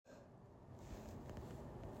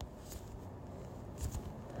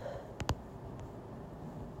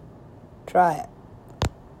Try it.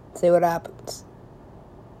 See what happens.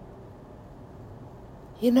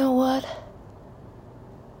 You know what?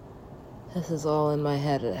 This is all in my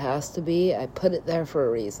head. It has to be. I put it there for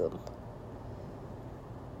a reason.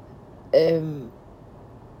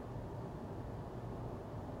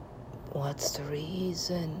 What's the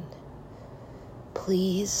reason?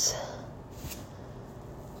 Please.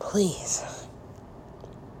 Please.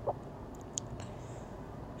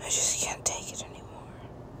 I just can't take it anymore.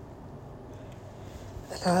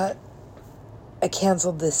 I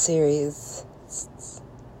canceled this series. It's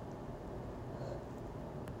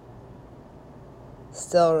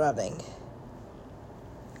still running.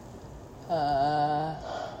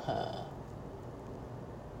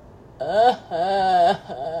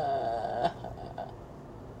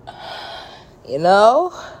 You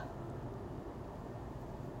know?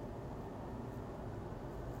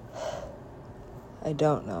 I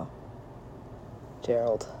don't know,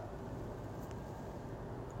 Gerald.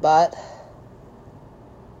 But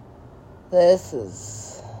this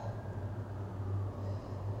is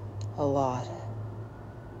a lot.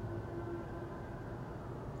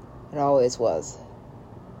 It always was.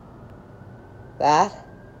 That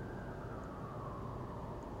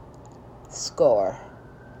score.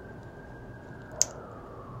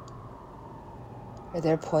 Are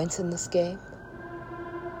there points in this game?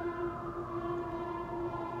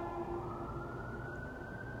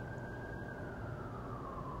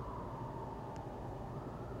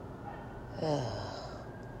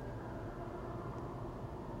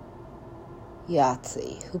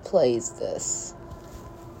 Yahtzee. Who plays this?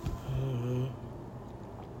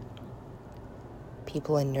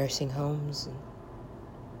 People in nursing homes.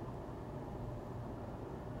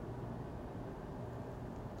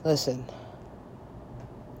 Listen.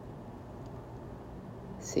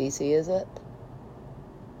 Cece, is it?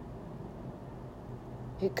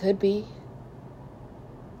 It could be.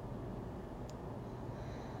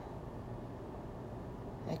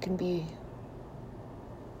 It can be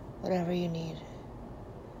whatever you need.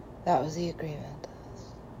 That was the agreement.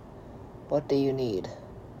 What do you need?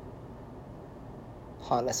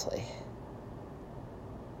 Honestly.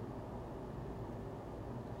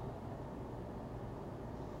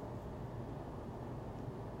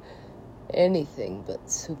 Anything but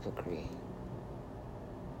super green.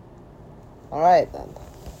 Alright then.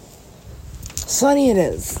 Sunny it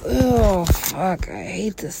is. Oh, fuck. I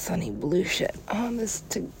hate this sunny blue shit. Honest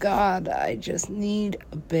to God, I just need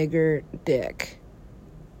a bigger dick.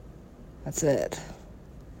 That's it.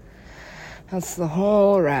 That's the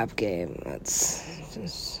whole rap game. That's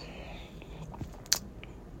just...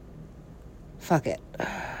 Fuck it.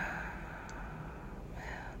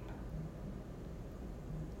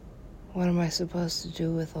 What am I supposed to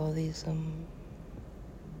do with all these,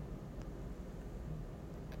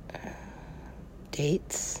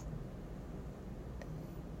 dates?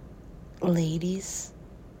 Ladies?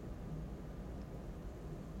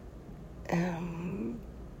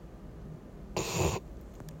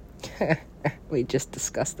 We just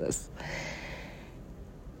discussed this.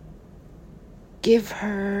 Give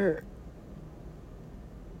her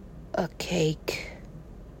a cake.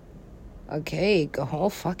 A cake, a whole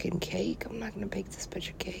fucking cake. I'm not gonna bake this bitch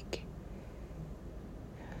a cake.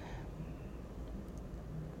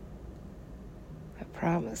 I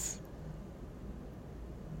promise.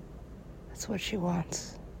 That's what she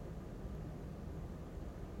wants.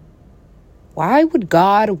 Why would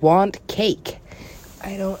God want cake?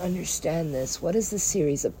 I don't understand this. What is this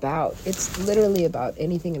series about? It's literally about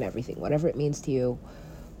anything and everything. Whatever it means to you,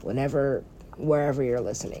 whenever, wherever you're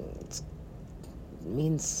listening. It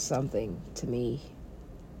means something to me.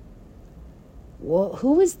 Well,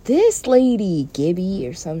 who is this lady? Gibby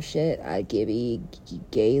or some shit? Gibby,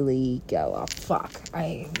 Gailey, fuck.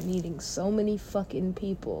 I am meeting so many fucking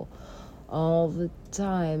people all the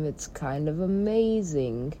time. It's kind of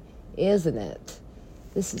amazing, isn't it?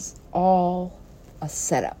 This is all a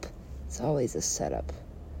setup. It's always a setup.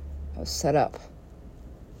 A setup.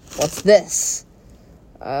 What's this?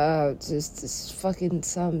 Just this fucking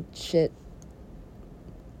some shit.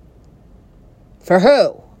 For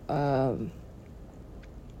who?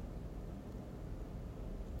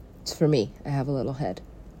 It's for me. I have a little head.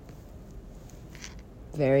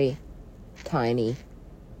 Very tiny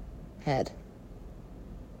head.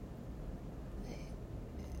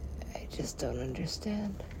 I just don't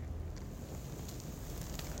understand.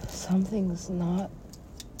 Something's not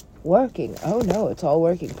working. Oh no, it's all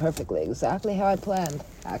working perfectly. Exactly how I planned,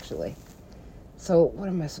 actually. So, what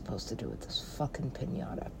am I supposed to do with this fucking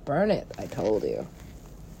piñata? Burn it, I told you.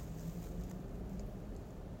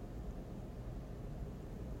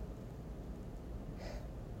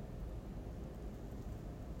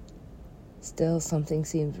 Still, something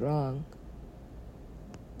seems wrong.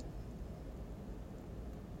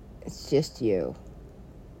 It's just you.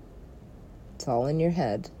 It's all in your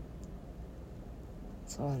head.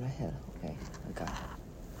 It's all in my head. Okay, I got it.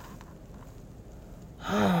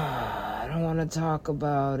 I don't want to talk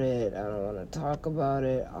about it.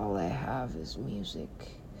 All I have is music.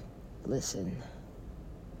 Listen.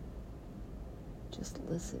 Just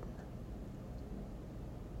listen.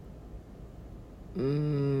 I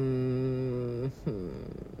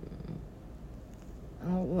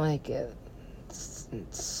don't like it.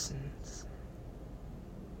 It's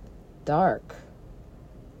dark,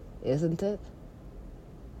 isn't it?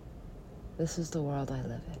 This is the world I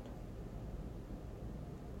live in.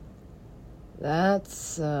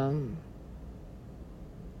 That's,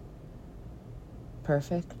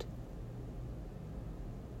 perfect.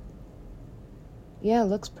 Yeah, it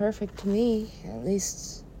looks perfect to me, at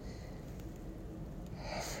least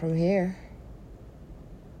from here.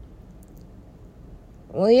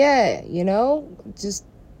 Well, yeah, just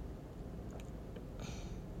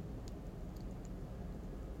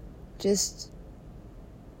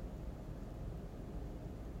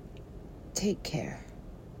take care.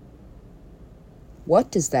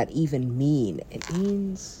 What does that even mean? It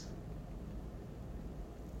means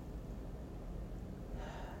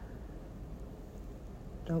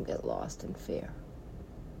don't get lost in fear.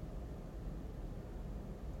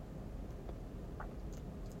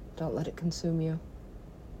 Don't let it consume you.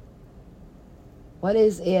 What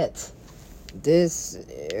is it? This,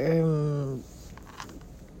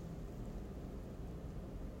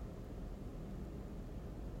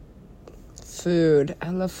 food. I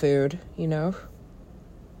love food,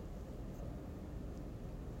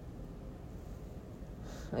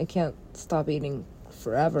 I can't stop eating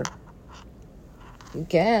forever. You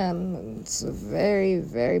can. It's a very,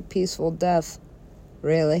 very peaceful death.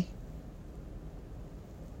 Really.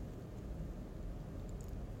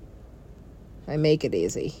 I make it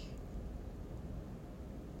easy.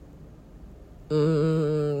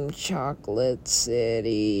 Chocolate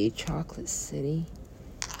City. Chocolate City?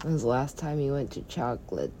 When was the last time you went to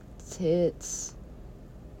Chocolate Tits?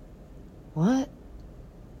 What?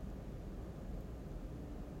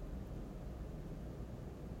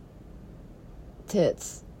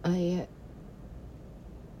 Tits. Yeah.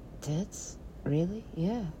 Tits? Really?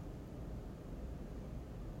 Yeah.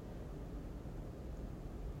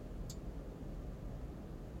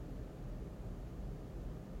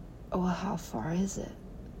 Oh, how far is it?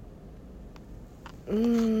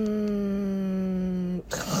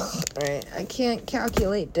 Right, I can't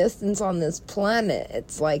calculate distance on this planet.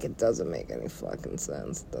 It's like it doesn't make any fucking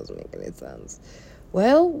sense. It doesn't make any sense.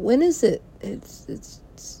 Well, when is it? It's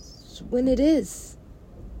when it is.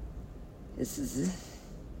 This is...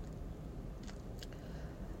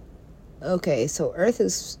 Okay, so Earth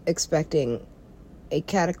is expecting a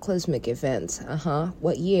cataclysmic event.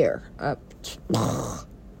 What year? All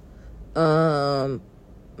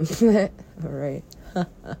right.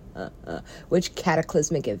 Which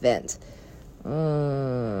cataclysmic event?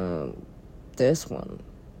 This one.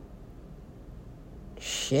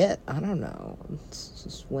 Shit, I don't know. It's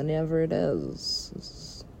just whenever it is.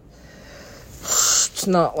 It's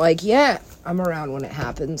not like, yeah, I'm around when it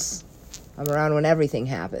happens. I'm around when everything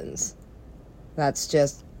happens. That's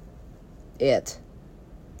just it.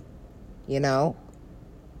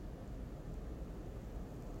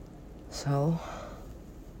 So,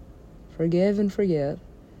 forgive and forget.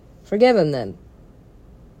 Forgive him then.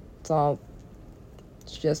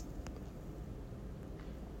 It's just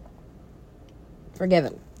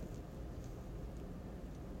forgiven.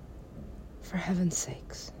 For heaven's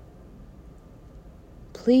sakes.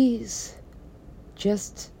 Please,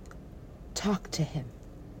 just talk to him.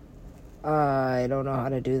 I don't know how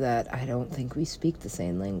to do that. I don't think we speak the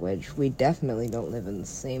same language. We definitely don't live in the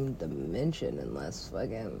same dimension unless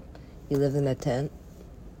fucking you live in a tent.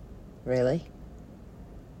 Really?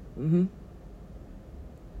 Want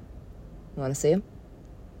to see him?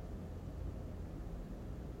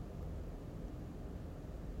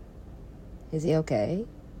 Is he okay?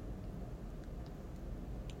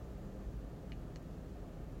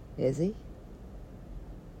 Is he?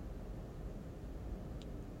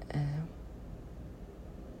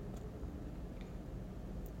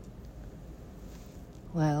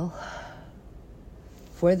 Well,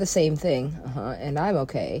 if we're the same thing, and I'm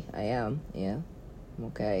okay. I am, yeah. I'm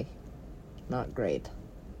okay. Not great.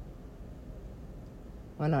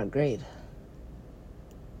 Why not great?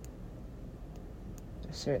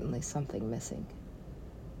 There's certainly something missing.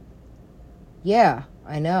 Yeah,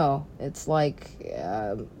 I know. It's like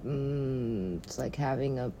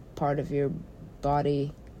having a part of your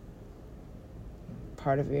body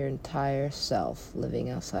part of your entire self living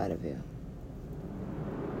outside of you.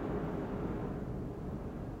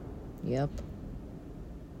 Yep.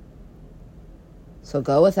 So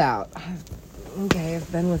go without. Okay,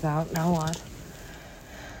 I've been without. Now what?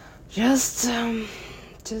 Just how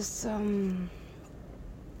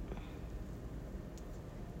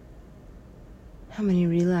many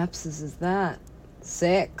relapses is that?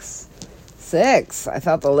 6. I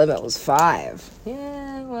thought the limit was 5.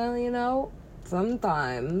 Yeah, well,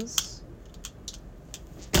 sometimes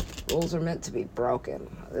rules are meant to be broken.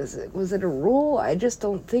 Was it a rule? I just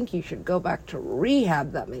don't think you should go back to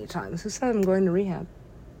rehab that many times. Who said I'm going to rehab?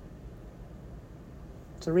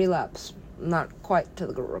 It's a relapse. Not quite to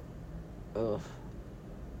the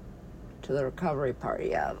recovery part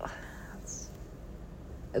yet.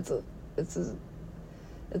 It's a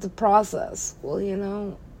process.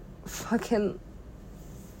 Well, fucking.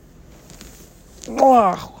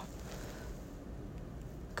 Wow.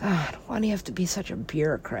 God, why do you have to be such a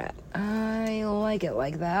bureaucrat? I like it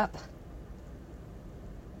like that.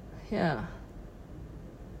 Yeah.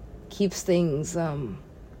 Keeps things,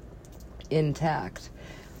 intact.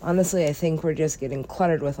 Honestly, I think we're just getting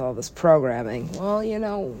cluttered with all this programming. Well,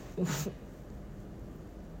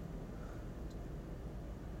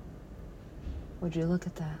 would you look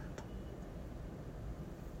at that?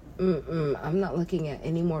 I'm not looking at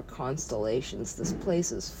any more constellations. This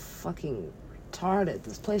place is fucking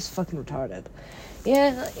retarded.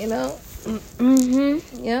 Yeah,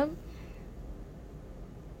 yeah.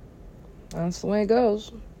 That's the way it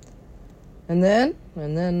goes. And then,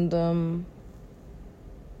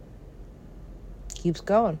 keeps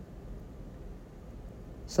going.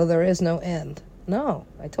 So there is no end. No,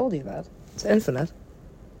 I told you that. It's infinite.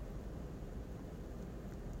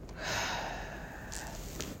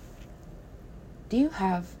 Do you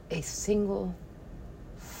have a single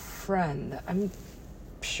friend? I'm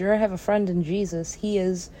sure I have a friend in Jesus. He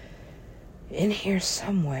is in here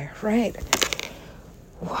somewhere, right?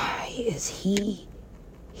 Why is he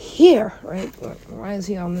here, right? Why is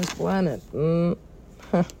he on this planet?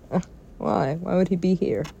 Why? Why would he be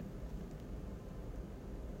here?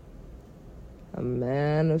 A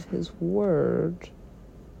man of his word.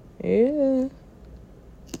 Yeah.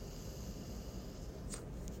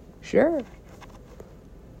 Sure.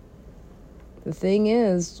 The thing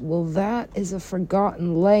is, well, that is a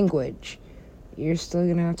forgotten language. You're still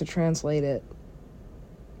gonna have to translate it.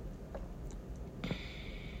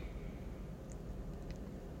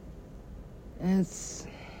 It's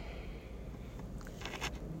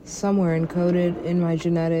somewhere encoded in my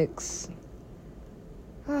genetics.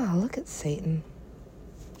 Oh, look at Satan.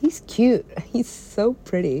 He's cute. He's so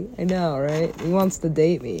pretty. I know, right? He wants to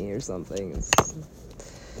date me or something.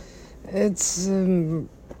 It's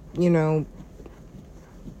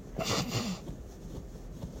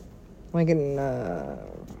like an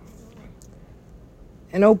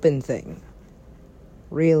open thing.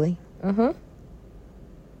 Really? Uh-huh.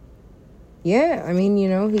 Yeah, I mean,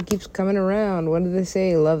 he keeps coming around. What do they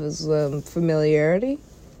say? Love is familiarity?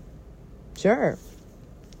 Sure.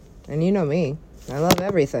 And you know me. I love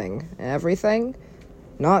everything. Everything?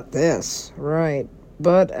 Not this. Right.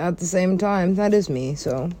 But at the same time, that is me.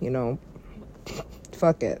 So,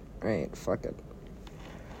 fuck it. Right, fuck it.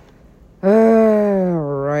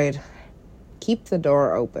 Right. Keep the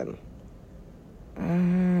door open.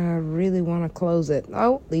 I really want to close it.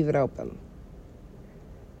 Oh, leave it open.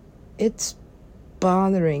 It's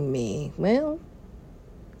bothering me. Well,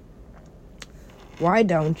 why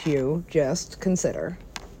don't you just consider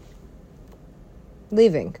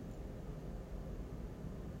leaving?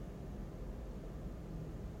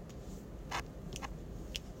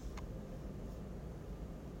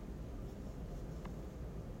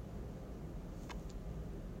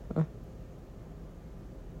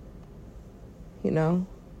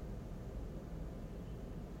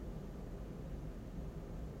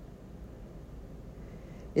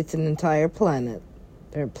 It's an entire planet.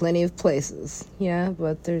 There are plenty of places. Yeah,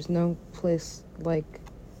 but there's no place like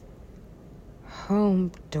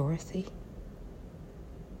home, Dorothy.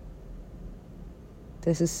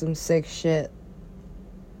 This is some sick shit.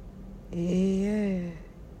 Yeah.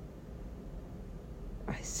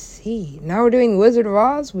 I see. Now we're doing Wizard of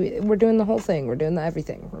Oz? We're doing the whole thing. We're doing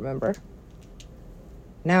everything, remember?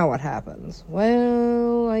 Now what happens?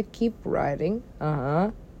 Well, I keep writing.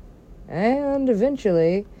 And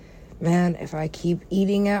eventually, man, if I keep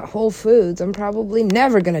eating at Whole Foods, I'm probably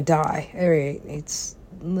never gonna die. Alright, it's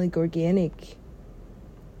like organic.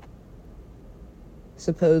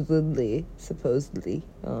 Supposedly.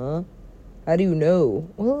 How do you know?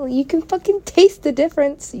 Well, you can fucking taste the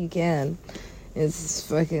difference. You can. It's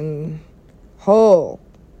fucking whole.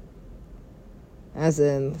 As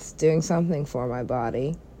in, it's doing something for my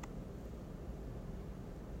body.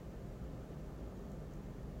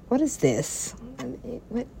 What is this?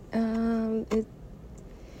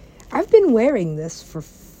 I've been wearing this for...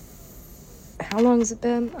 how long has it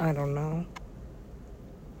been? I don't know.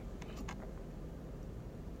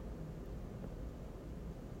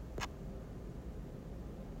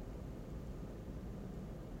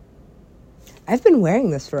 I've been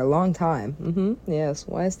wearing this for a long time. Yes,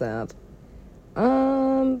 why is that?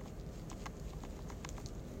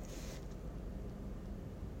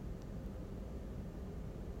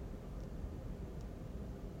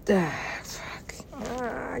 Fuck.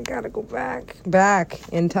 I gotta go back. Back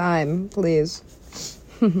in time, please.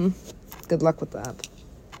 Good luck with that.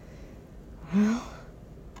 Well,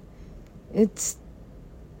 it's...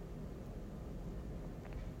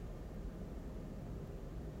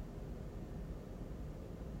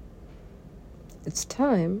 it's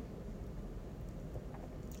time.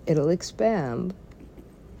 It'll expand.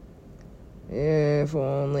 If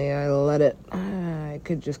only I let it. I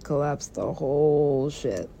could just collapse the whole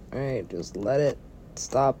shit. Alright, just let it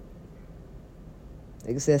stop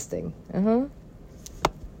existing. The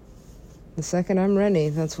second I'm ready,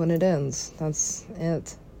 that's when it ends. That's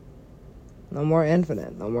it. No more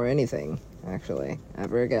infinite. No more anything, actually,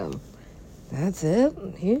 ever again. That's it.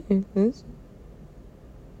 Here it is.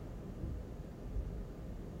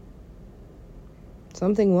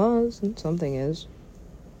 Something was, and something is.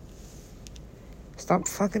 Stop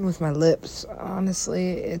fucking with my lips.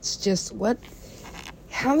 Honestly, it's just, what?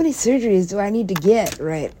 How many surgeries do I need to get?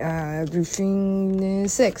 Right, everything,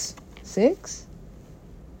 6. 6?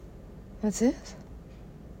 That's it?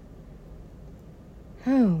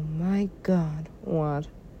 Oh my god, what?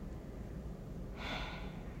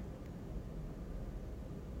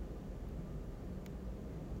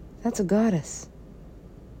 That's a goddess.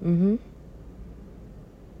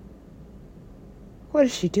 What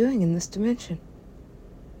is she doing in this dimension?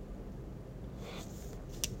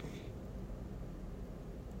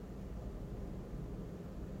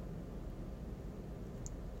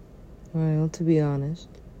 Well, to be honest,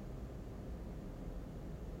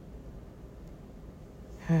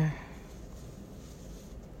 I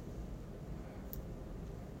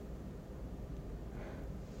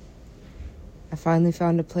finally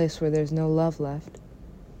found a place where there's no love left.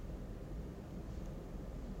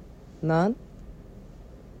 None?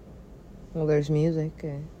 Well, there's music.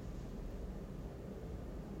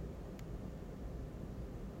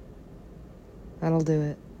 That'll do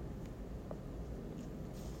it.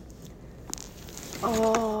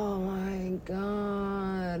 Oh my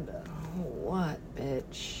god. What,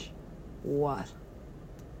 bitch? What?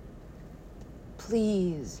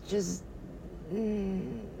 Please, just...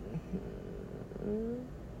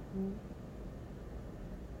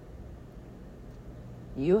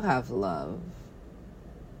 You have love.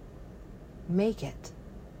 Make it.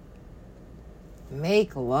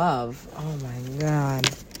 Make love. Oh my god.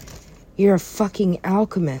 You're a fucking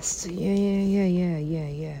alchemist.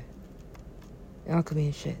 Yeah. Alchemy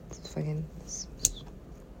and shit. It's fucking...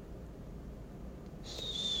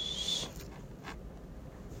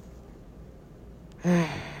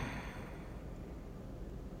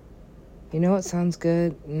 You know what sounds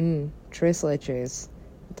good? Tres leches.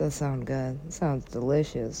 It does sound good. It sounds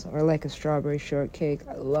delicious. Or like a strawberry shortcake.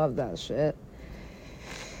 I love that shit.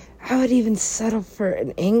 I would even settle for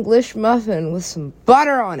an English muffin with some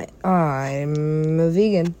butter on it. I'm a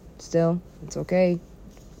vegan still. It's okay.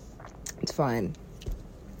 It's fine.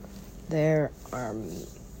 There are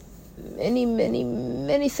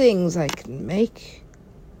many things I can make.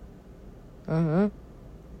 So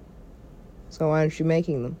why aren't you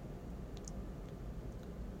making them?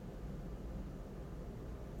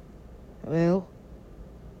 Well,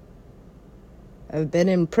 I've been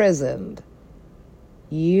imprisoned.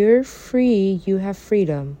 You're free. You have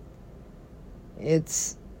freedom.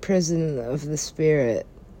 It's prison of the spirit.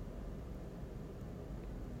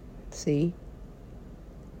 See?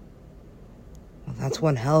 Well, that's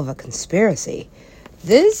one hell of a conspiracy.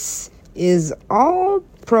 This is all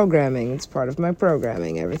programming. It's part of my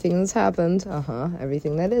programming. Everything that's happened,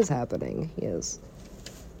 everything that is happening, yes.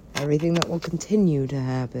 Everything that will continue to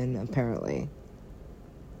happen, apparently.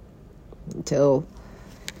 Until,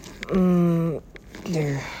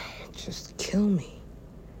 just kill me.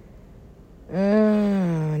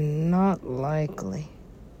 Not likely.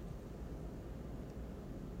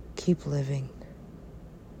 Keep living.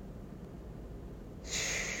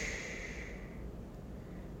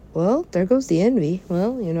 Well, there goes the envy.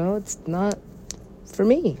 Well, it's not for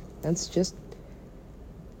me. That's just...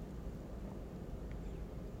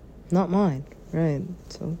 Not mine, right?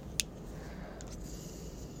 So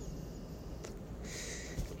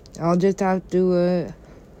I'll just have to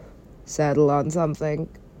settle on something.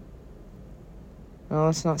 No,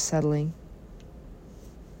 it's not settling.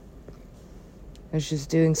 It's just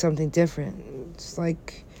doing something different. It's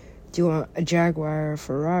like, do you want a Jaguar or a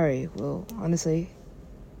Ferrari? Well, honestly,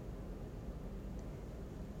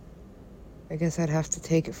 I guess I'd have to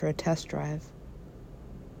take it for a test drive.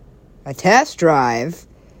 A test drive?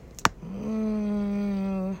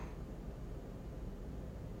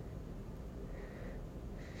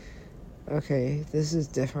 Okay, this is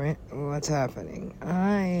different. What's happening?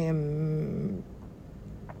 I am...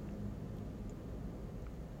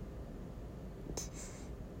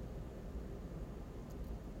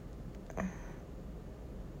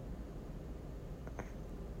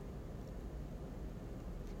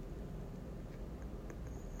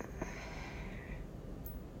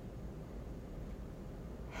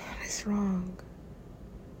 What is wrong?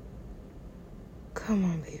 Come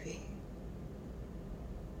on, baby.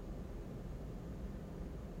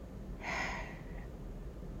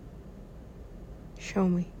 Show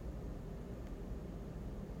me.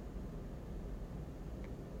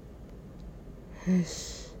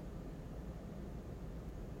 This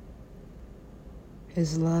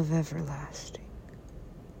is love everlasting.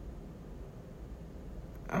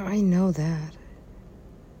 I know that.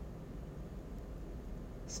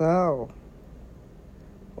 So,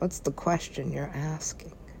 what's the question you're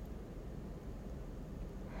asking?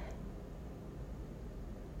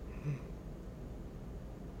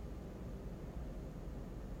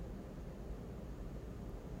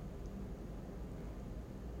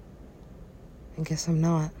 I guess I'm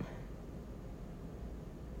not.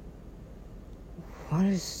 What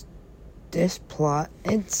is this plot?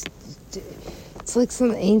 It's like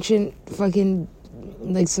some ancient fucking,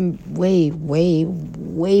 like some way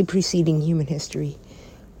preceding human history.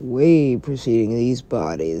 Way preceding these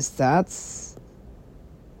bodies. That's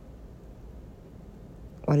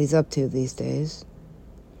what he's up to these days.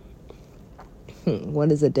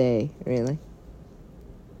 What is a day, really?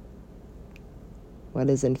 What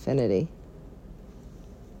is infinity?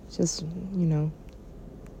 Just,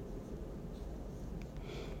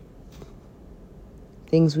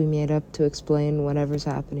 things we made up to explain whatever's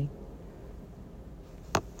happening.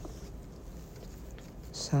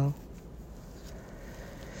 So,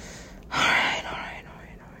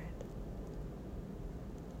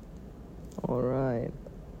 all right.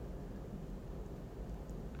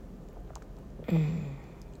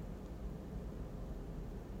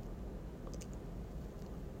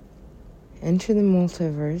 Enter the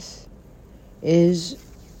Multiverse is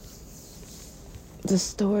the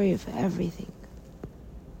story of everything.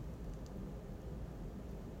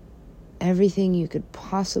 Everything you could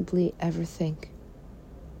possibly ever think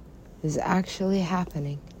is actually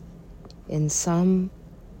happening in some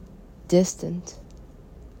distant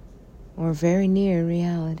or very near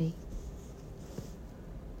reality.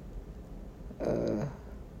 I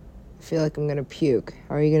feel like I'm gonna puke.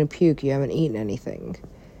 How are you gonna puke? You haven't eaten anything.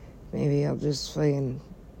 Maybe I'll just fucking...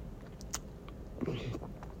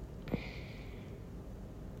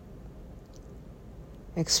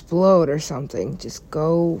 explode or something. Just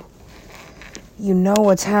go... You know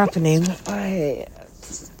what's happening.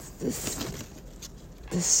 This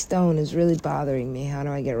stone is really bothering me. How do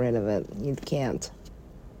I get rid of it? You can't.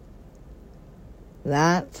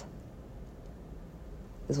 That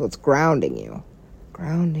is what's grounding you.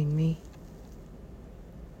 Grounding me.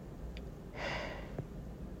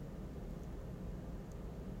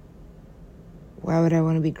 Why would I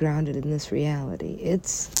want to be grounded in this reality?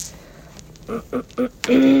 It's...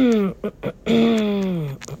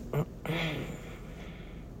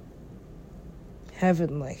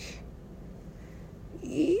 heavenly.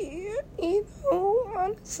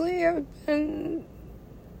 Honestly, I've been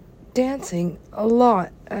dancing a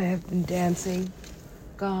lot. I have been dancing.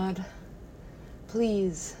 God,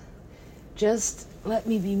 please, just let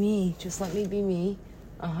me be me. Just let me be me.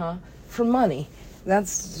 For money. That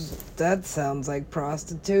sounds like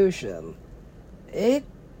prostitution. Well,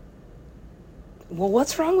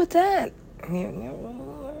 what's wrong with that?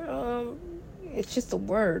 It's just a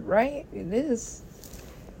word, right? It is.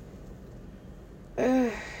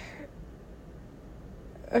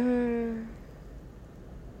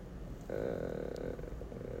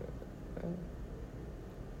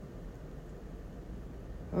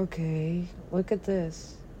 Okay, look at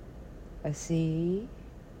this. I see.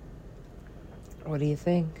 What do you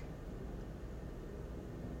think?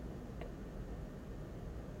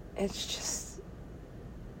 It's just...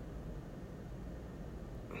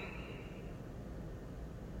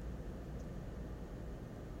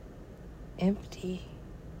 empty.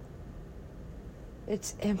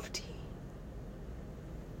 It's empty.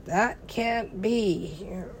 That can't be.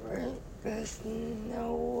 There's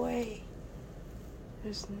no way.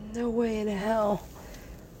 There's no way in hell.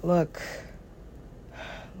 Look.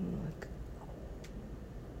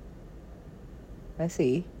 I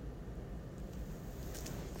see.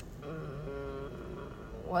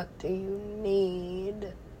 What do you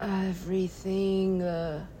need? Everything.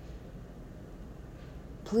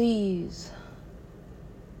 Please.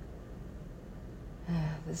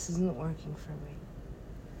 This isn't working for me.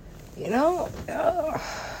 You know,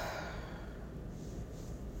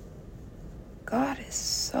 God is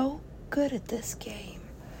so good at this game.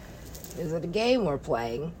 Is it a game we're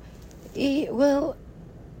playing? Well,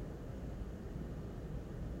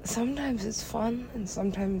 sometimes it's fun, and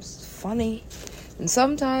sometimes it's funny, and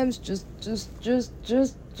sometimes just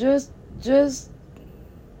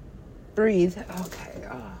breathe. Okay.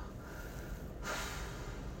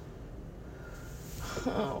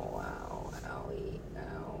 Oh, wow. Owie.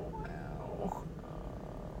 Ow.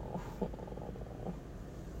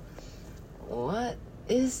 What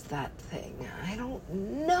is that thing? I don't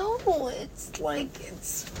know. It's like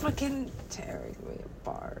it's fucking tearing me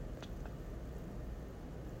apart.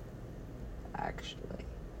 Actually.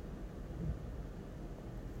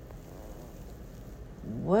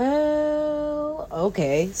 Well,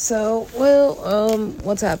 okay. So,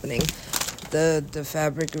 what's happening? The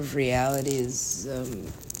fabric of reality is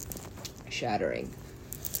shattering.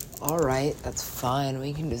 All right, that's fine.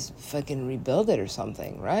 We can just fucking rebuild it or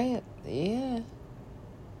something, right? Yeah.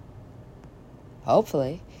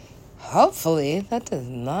 Hopefully. That does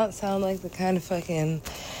not sound like the kind of fucking...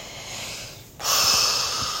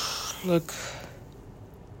 Look.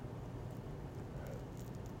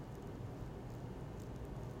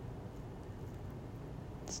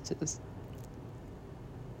 It's just...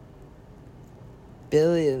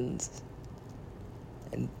 billions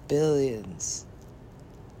and billions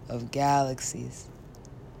of galaxies.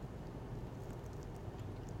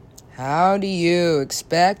 How do you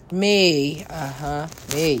expect me,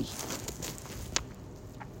 me,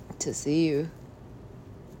 to see you?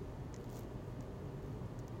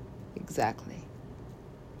 Exactly.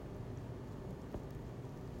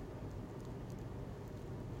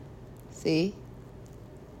 See?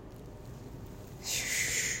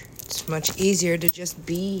 It's much easier to just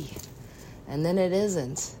be, and then it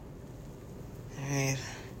isn't. Alright.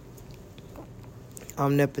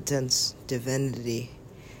 Omnipotence, divinity.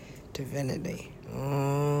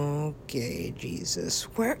 Okay, Jesus.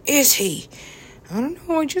 Where is he? I don't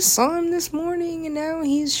know, I just saw him this morning, and now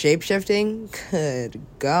he's shape-shifting. Good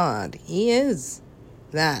God, he is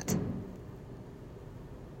that.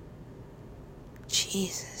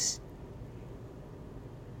 Jesus.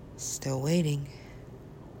 Still waiting.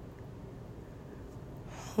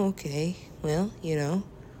 Okay, well,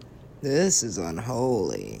 this is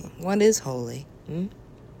unholy. What is holy?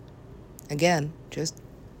 Again, just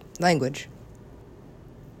language.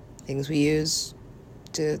 Things we use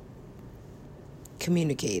to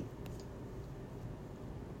communicate.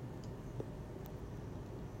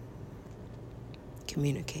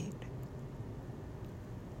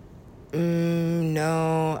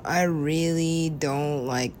 No, I really don't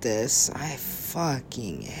like this. I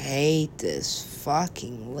fucking hate this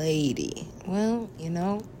fucking lady. Well,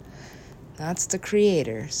 that's the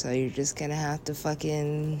creator, so you're just gonna have to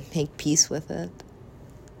fucking make peace with it.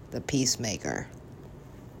 The peacemaker.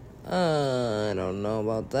 I don't know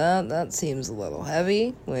about that. That seems a little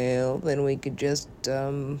heavy. Well, then we could just,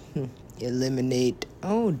 eliminate...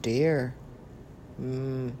 Oh, dear.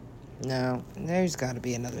 No, there's gotta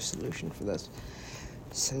be another solution for this.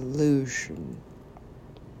 Solutions.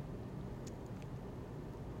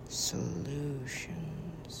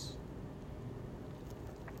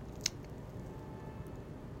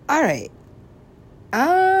 Alright.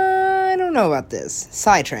 I don't know about this.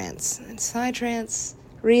 Psytrance?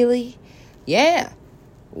 Really? Yeah.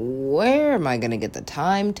 Where am I gonna get the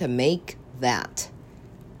time to make that?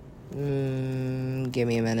 Give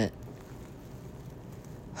me a minute.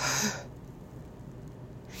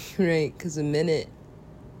 Right, because a minute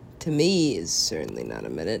to me is certainly not a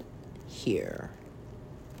minute here.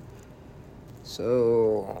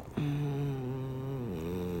 So,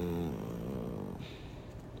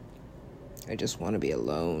 I just want to be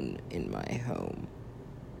alone in my home.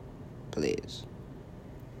 Please.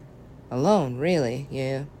 Alone, really?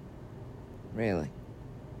 Yeah. Really.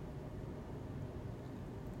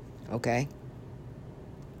 Okay.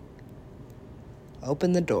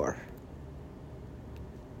 Open the door.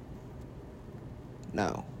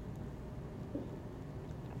 No.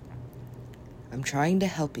 I'm trying to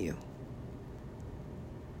help you.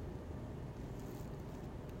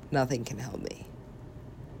 Nothing can help me.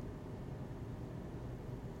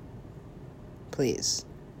 Please.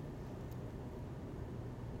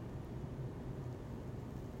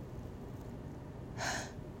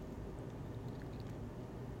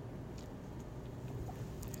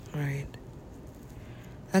 Alright.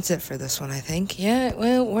 That's it for this one, I think. Yeah,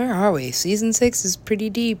 well, where are we? Season 6 is pretty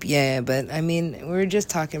deep, yeah, but, I mean, we were just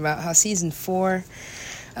talking about how Season 4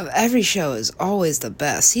 of every show is always the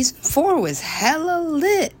best. Season 4 was hella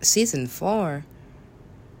lit. Season 4.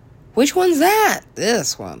 Which one's that?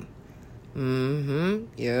 This one.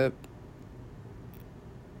 Yep.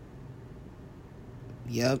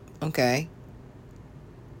 Yep, okay.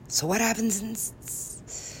 So what happens in...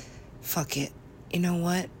 Fuck it. You know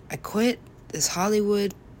what? I quit this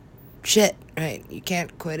Hollywood shit, right? You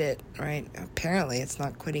can't quit it, right? Apparently it's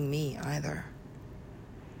not quitting me either.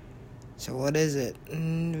 So what is it?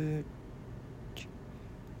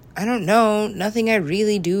 I don't know. Nothing I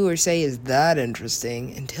really do or say is that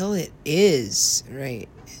interesting until it is, right?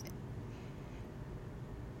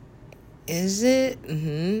 Is it?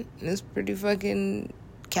 It's pretty fucking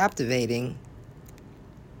captivating.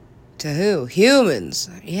 To who? Humans.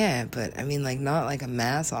 Yeah, but I mean, like, not like a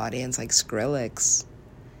mass audience like Skrillex.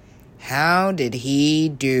 How did he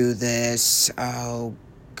do this? Oh,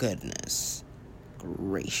 goodness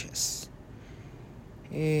gracious.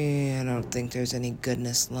 I don't think there's any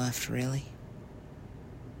goodness left, really.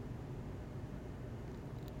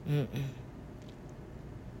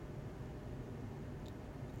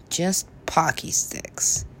 Just pocky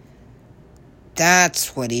sticks.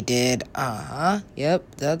 That's what he did.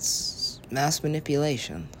 Yep, that's mass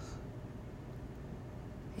manipulation.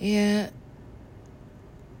 Yeah.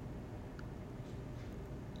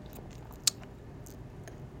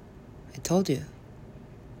 I told you.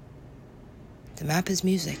 The map is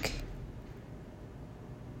music.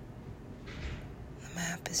 The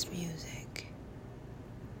map is music.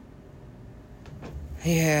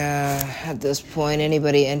 Yeah, at this point,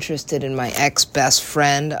 anybody interested in my ex-best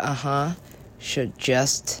friend, should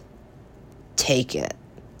just take it.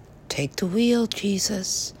 Take the wheel,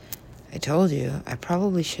 Jesus. I told you, I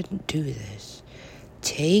probably shouldn't do this.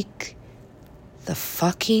 Take the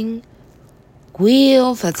fucking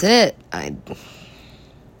wheel. That's it. I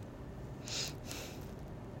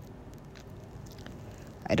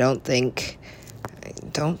don't think.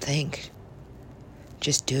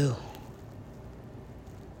 Just do.